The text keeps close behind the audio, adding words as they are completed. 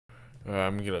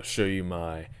I'm gonna show you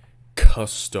my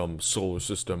custom solar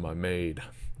system I made.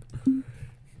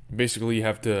 Basically, you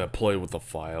have to play with the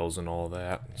files and all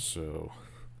that, so,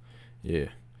 yeah.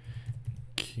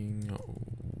 King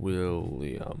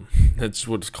William. That's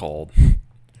what it's called.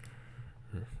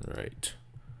 Right.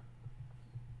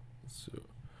 So,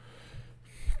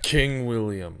 King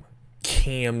William.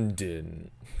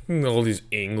 Camden. All these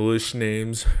English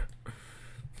names.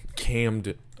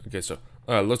 Camden. Okay, so,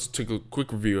 let's take a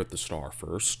quick review at the star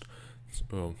first.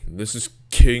 So, this is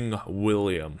King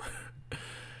William.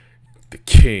 The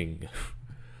king.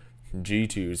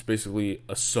 G2 is basically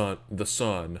a sun,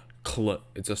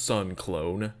 it's a sun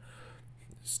clone.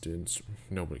 Distance,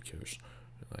 nobody cares.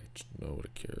 Like, nobody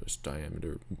cares.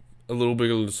 Diameter, a little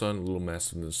bigger than the sun, a little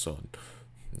massier than the sun.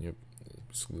 Yep,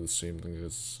 basically the same thing as the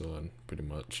sun, pretty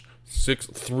much.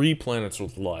 3 planets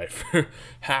with life.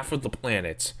 Half of the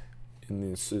planets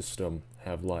in the system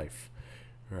have life.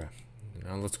 Alright,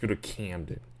 now let's go to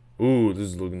Camden. Ooh, this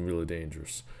is looking really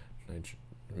dangerous.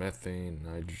 Methane,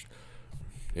 nitrogen.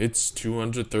 It's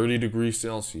 230 degrees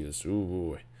Celsius. Ooh,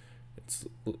 boy.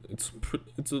 It's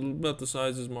about the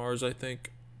size as Mars, I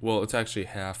think. Well, it's actually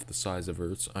half the size of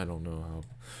Earth's. I don't know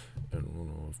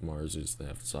if Mars is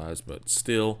half the size, but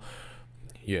still,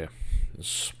 yeah.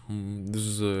 This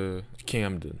is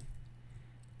Camden.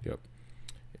 Yep.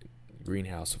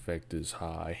 Greenhouse effect is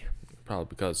high, probably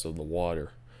because of the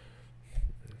water.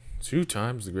 2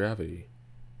 times the gravity.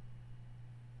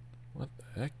 What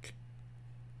the heck?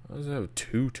 How does it have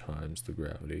 2 times the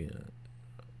gravity?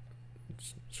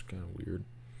 It's kind of weird.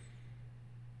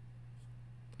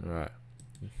 Alright.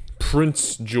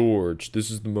 Prince George. This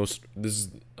is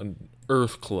an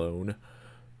Earth clone.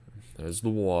 There's the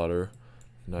water.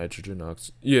 Nitrogen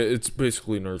oxide. Yeah, it's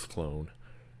basically an Earth clone.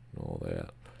 And all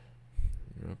that.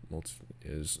 Yep,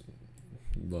 is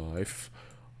life.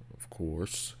 Of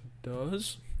course it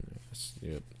does.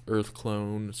 Yep. Earth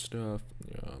clone stuff.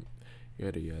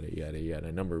 Yada yada yada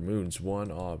yada. Number of moons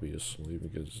 1, obviously,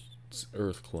 because it's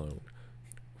Earth clone.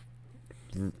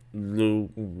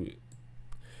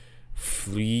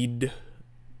 Fleed,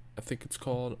 I think it's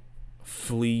called.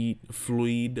 Fleed.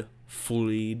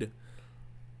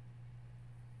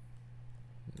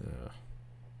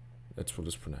 That's what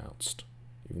it's pronounced.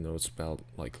 Even though it's spelled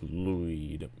like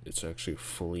Louis, it's actually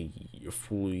Fleed.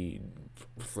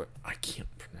 I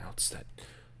can't pronounce that.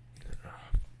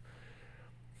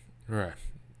 Alright.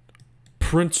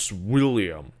 Prince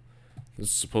William. This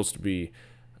is supposed to be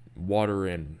water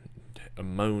and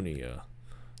ammonia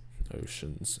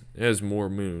oceans. It has more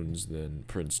moons than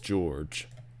Prince George.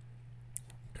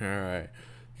 Alright.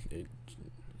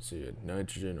 See,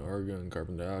 nitrogen, argon,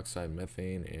 carbon dioxide,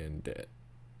 methane, and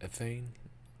ethane,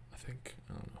 I think.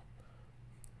 I don't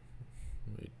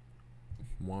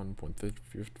know.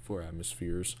 1.54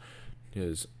 atmospheres. It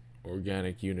has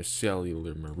organic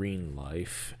unicellular marine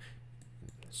life.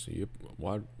 So, yep,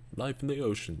 life in the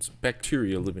oceans.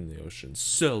 Bacteria live in the oceans.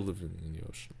 Cell living in the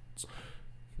oceans.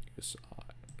 ESI.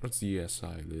 What's the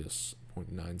ESI of this?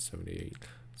 0.978.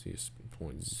 It's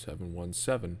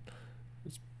 0.717.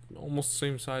 It's almost the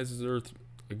same size as Earth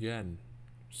again,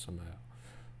 somehow.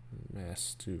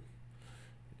 Mass, too.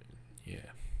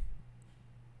 Yeah.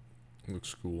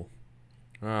 Looks cool.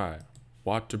 Alright.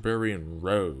 Waterbury and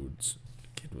Rhodes.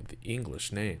 Again, with the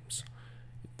English names.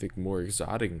 Think more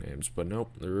exotic names, but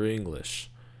nope, they're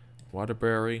English.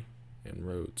 Waterbury and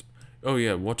Rhodes. Oh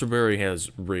yeah, Waterbury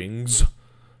has rings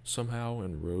somehow,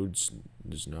 and Rhodes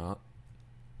does not.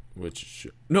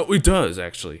 No, it does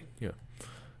actually. Yeah,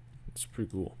 it's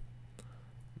pretty cool.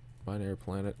 Binary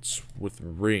planets with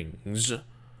rings.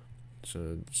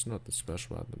 So it's nothing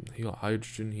special about them.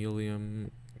 Hydrogen,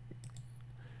 helium,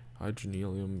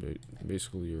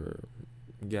 basically your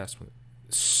gas planet.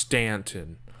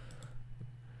 Stanton.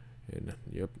 And,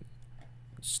 yep,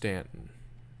 Stanton.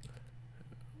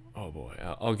 Oh boy,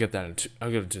 I'll get into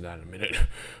that in a minute.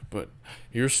 But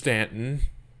here's Stanton.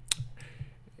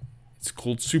 It's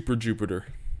called Super Jupiter.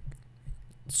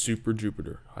 Super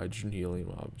Jupiter, hydrogen,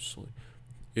 helium, obviously.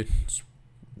 It's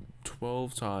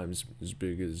 12 times as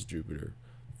big as Jupiter.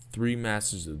 3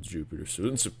 masses of Jupiter, so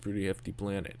it's a pretty hefty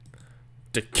planet.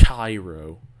 To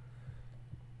Cairo.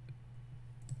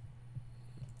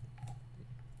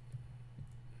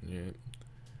 Yeah.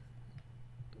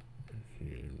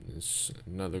 It's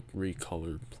another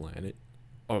recolored planet.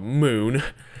 Oh, moon.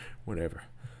 Whatever.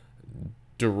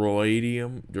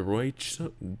 Doroidium.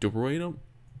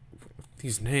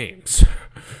 These names.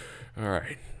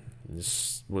 Alright. This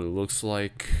is what it looks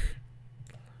like.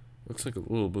 Looks like a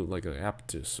little bit like an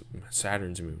Aptus,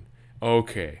 Saturn's moon.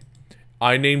 Okay.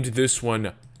 I named this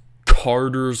one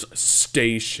Carter's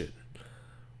Station.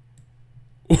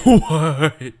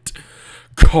 What?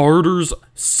 Carter's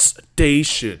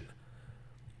Station.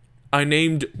 I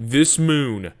named this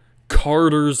moon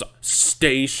Carter's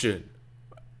Station.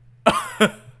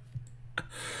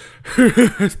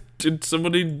 Did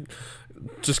somebody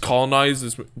just colonize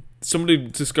this? Somebody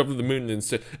discovered the moon and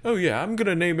said, "Oh yeah, I'm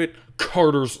gonna name it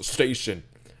Carter's Station."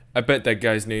 I bet the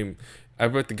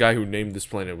guy who named this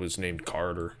planet was named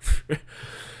Carter.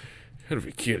 Gotta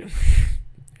be kidding.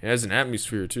 It has an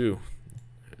atmosphere too.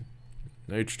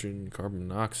 Nitrogen, carbon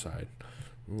monoxide.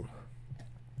 Ooh.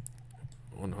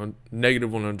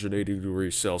 Negative 180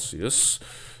 degrees Celsius.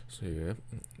 So yeah,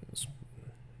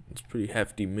 it's pretty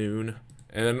hefty moon.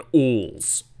 And then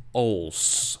Ols.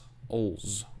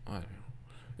 I don't know.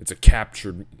 It's a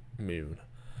captured moon.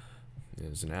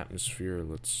 There's an atmosphere.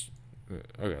 Let's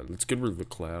get rid of the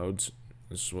clouds.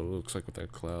 This is what it looks like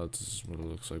without clouds. This is what it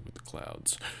looks like with the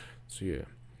clouds. So yeah,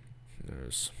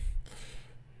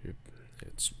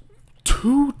 it's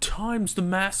 2 times the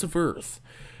mass of Earth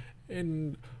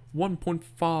and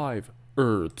 1.5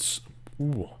 Earths.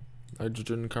 Ooh,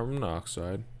 hydrogen and carbon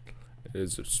monoxide.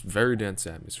 It's a very dense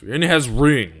atmosphere, and it has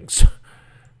rings.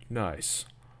 Nice.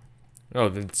 Oh,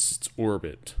 that's its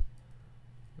orbit.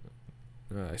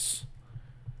 Nice.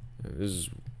 This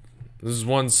is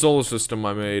one solar system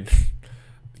I made.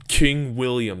 King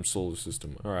William solar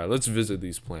system. Alright, let's visit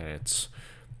these planets.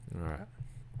 Alright.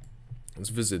 Let's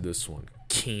visit this one.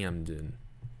 Camden.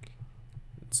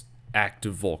 It's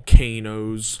active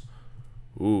volcanoes.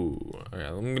 Ooh.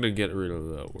 Alright, I'm gonna get rid of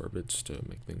the orbits to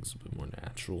make things a bit more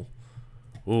natural.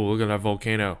 Ooh, look at that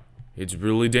volcano. It's a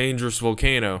really dangerous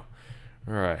volcano.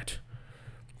 Alright.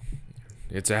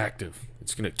 It's active.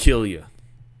 It's gonna kill you.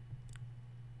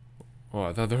 Oh,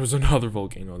 I thought there was another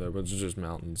volcano there, but it's just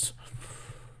mountains.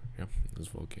 Yep, this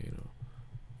volcano.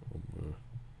 Oh,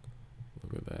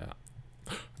 look at that.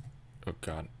 Oh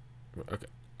god. Okay.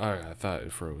 Alright, I thought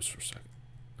it froze for a second.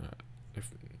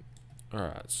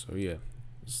 Alright, so yeah.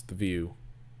 This is the view.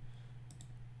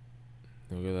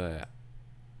 Look at that.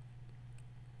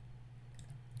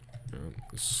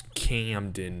 This is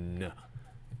Camden.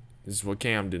 This is what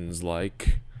Camden's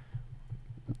like.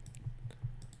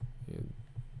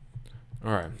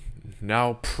 Alright,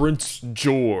 now Prince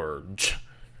George.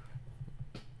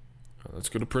 Let's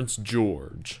go to Prince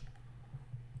George.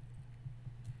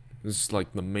 This is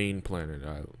like the main planet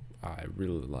I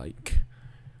really like.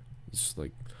 It's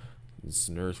like, it's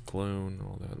an Earth clone,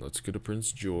 all that. Let's go to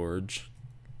Prince George.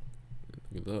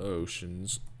 Look at the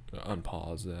oceans.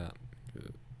 Unpause that.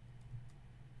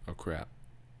 Oh crap.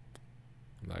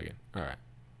 Lagging. Alright.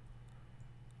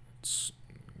 Let's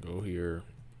go here.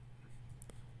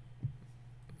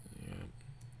 Yeah.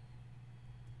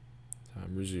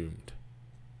 Time resumed.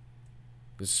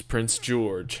 This is Prince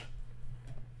George.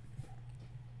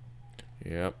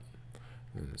 Yep.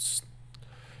 This,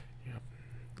 yep.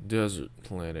 Desert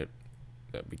planet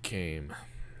that became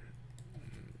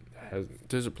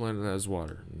desert planet that has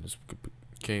water, and this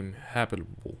became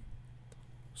habitable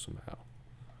somehow.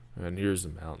 And here's the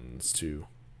mountains too.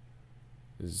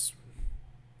 This is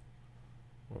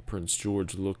what Prince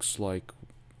George looks like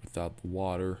without the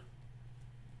water.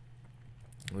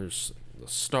 There's the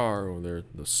star over there,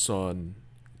 the sun.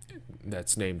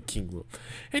 That's named King William.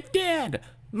 Hey, Dad,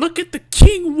 look at the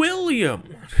King William.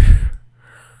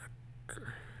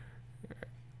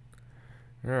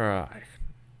 Alright.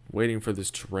 Waiting for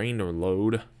this terrain to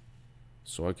load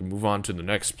so I can move on to the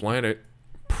next planet.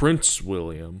 Prince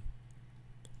William.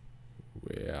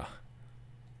 Yeah.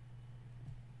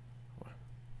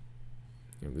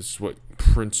 This is what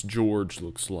Prince George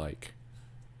looks like.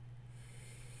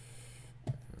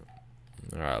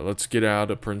 Alright, let's get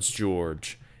out of Prince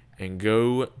George and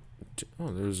go to, oh,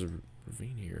 there's a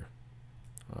ravine here.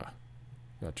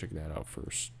 Gotta check that out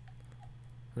first.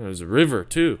 There's a river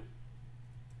too.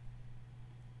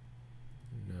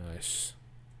 Nice.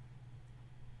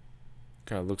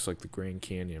 Kinda looks like the Grand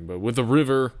Canyon, but with a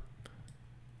river.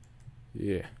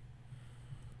 Yeah.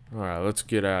 Alright, let's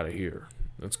get out of here.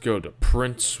 Let's go to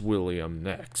Prince William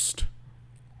next.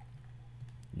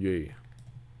 Yeah.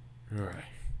 Alright.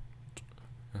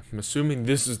 I'm assuming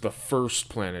this is the first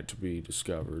planet to be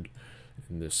discovered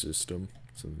in this system.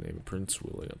 So the name of Prince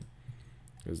William.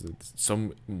 Because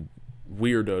some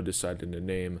weirdo decided to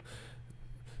name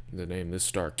this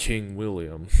star King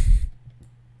William.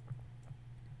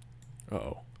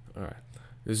 Uh-oh. Alright.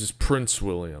 This is Prince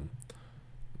William.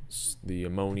 It's the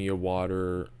ammonia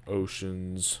water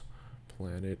oceans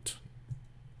planet.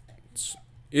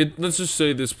 Let's just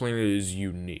say this planet is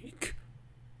unique.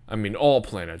 I mean, all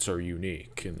planets are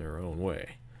unique in their own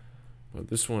way. But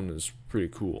this one is pretty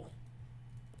cool.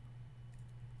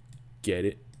 Get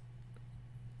it?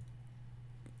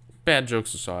 bad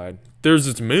jokes aside, there's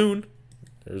its moon.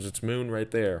 There's its moon right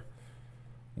there.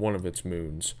 One of its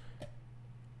moons.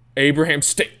 Abraham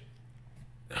State.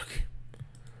 Okay.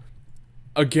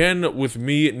 Again, with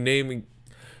me naming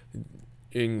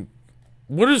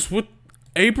what is with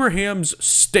Abraham's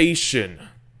Station?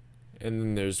 And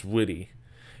then there's Witty.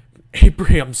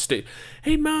 Abraham State.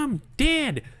 Hey, Mom,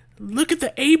 Dad, look at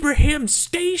the Abraham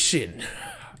Station.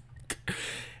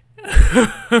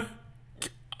 I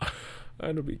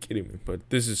don't be kidding me, but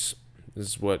this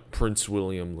is what Prince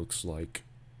William looks like.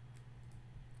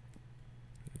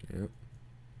 Yep.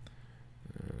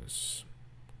 There's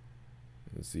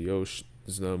the ocean.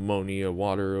 There's the ammonia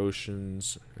water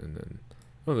oceans, and then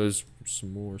there's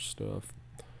some more stuff.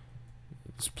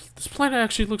 This planet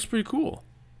actually looks pretty cool.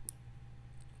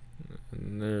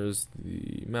 And there's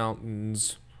the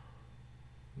mountains.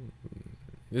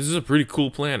 This is a pretty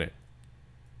cool planet.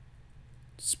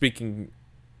 Speaking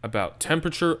about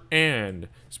temperature and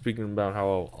speaking about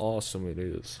how awesome it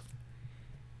is.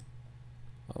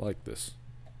 I like this.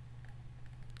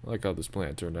 I like how this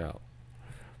planet turned out.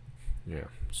 Yeah,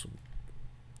 so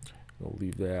I'll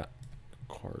leave that.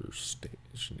 Carter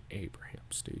Station, Abraham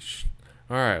Station.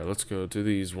 Alright, let's go to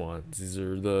these ones. These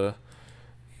are the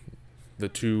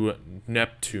two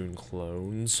Neptune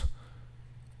clones.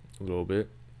 A little bit.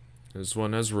 This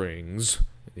one has rings.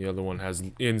 The other one has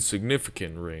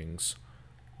insignificant rings.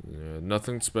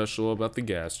 Nothing special about the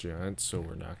gas giants, so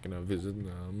we're not going to visit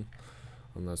them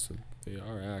unless they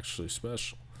are actually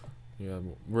special. Yeah,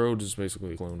 Rhodes is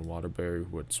basically a clone of Waterbury,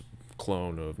 what's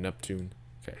clone of Neptune.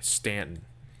 Okay, Stanton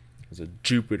is a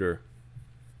Jupiter.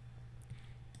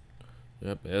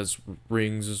 Yep, it has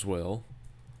rings as well.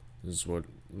 This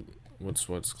is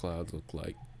what's clouds look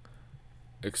like.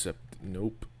 Except,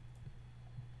 nope.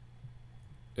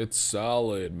 It's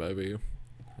solid, baby.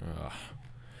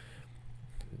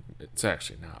 It's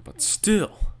actually not, but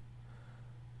still.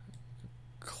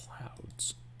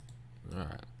 Clouds.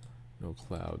 Alright. No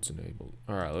clouds enabled.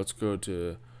 Alright, let's go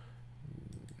to...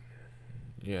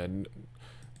 Yeah.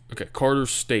 Okay, Carter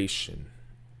Station.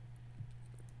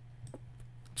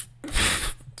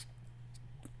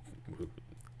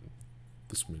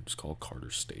 This moon is called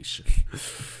Carter Station.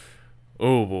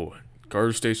 Oh boy.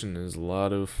 Carter Station is a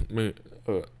lot of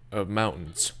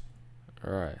mountains.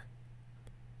 Alright.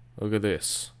 Look at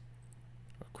this.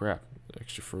 Oh crap. I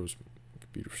actually froze my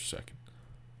computer for a second.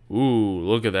 Ooh,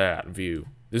 look at that view.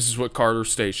 This is what Carter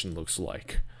Station looks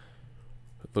like.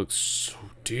 It looks so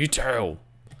detailed.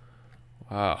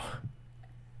 Wow.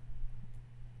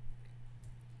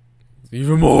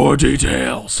 Even more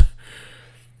details.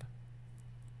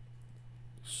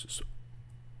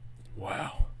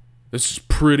 Wow. This is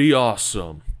pretty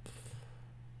awesome.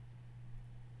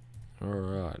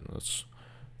 Alright, let's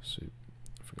see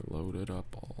if we can load it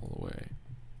up all the way.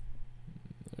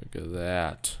 Look at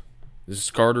that. This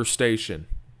is Carter Station.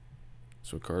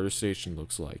 That's what Carter Station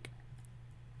looks like.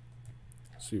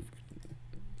 Let's see if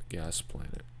the gas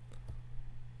planet.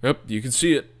 Yep, you can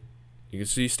see it. You can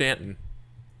see Stanton.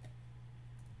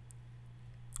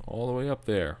 All the way up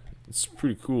there. It's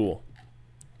pretty cool.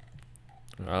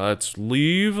 Let's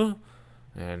leave.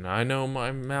 And I know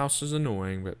my mouse is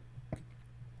annoying, but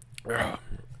I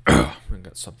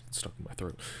got something stuck in my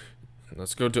throat.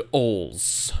 Let's go to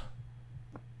Ols.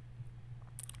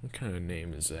 What kind of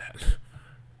name is that?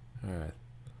 Alright.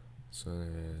 So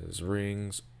there's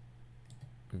rings.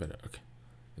 But okay.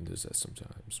 It does that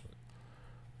sometimes.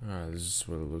 Alright, this is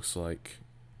what it looks like.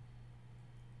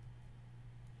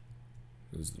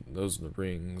 Those are the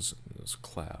rings, and those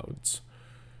clouds.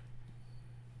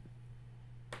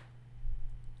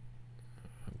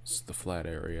 It's the flat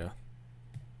area.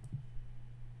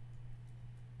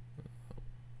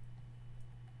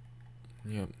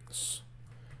 Yep, it's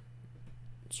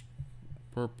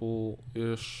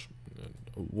purple-ish and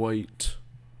white.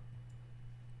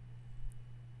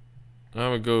 I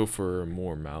would go for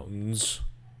more mountains.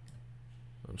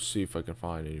 Let's see if I can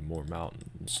find any more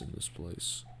mountains in this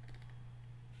place.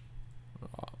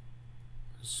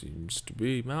 Seems to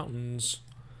be mountains.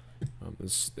 I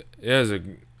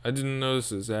didn't notice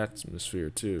this atmosphere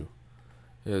too.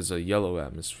 It has a yellow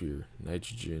atmosphere,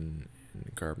 nitrogen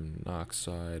and carbon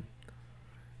monoxide.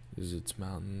 Is its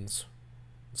mountains.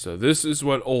 So this is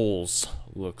what Ols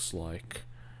looks like.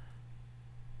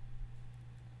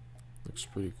 Looks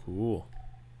pretty cool,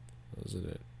 doesn't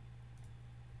it?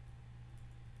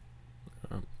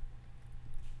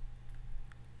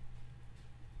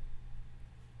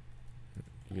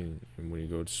 And when you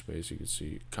go to space, you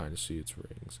can kind of see its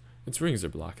rings. Its rings are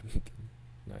blocking.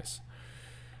 Nice.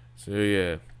 So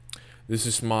yeah, this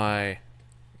is my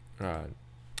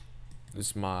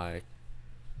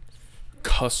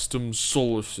custom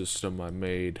solar system I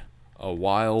made a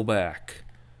while back.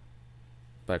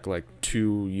 Back like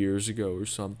 2 years ago or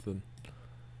something.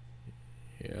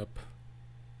 Yep.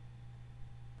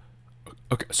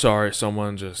 Okay, sorry,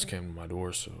 someone just came to my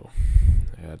door, so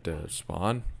I had to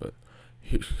respond. But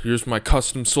here's my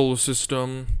custom solar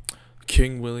system.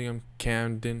 King William,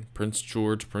 Camden, Prince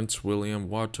George, Prince William,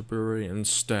 Waterbury, and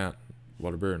Stanton.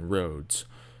 Waterbury and Rhodes.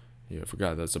 Yeah, I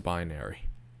forgot that's a binary.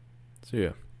 So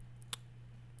yeah,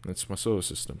 that's my solar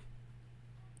system.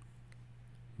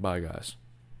 Bye, guys.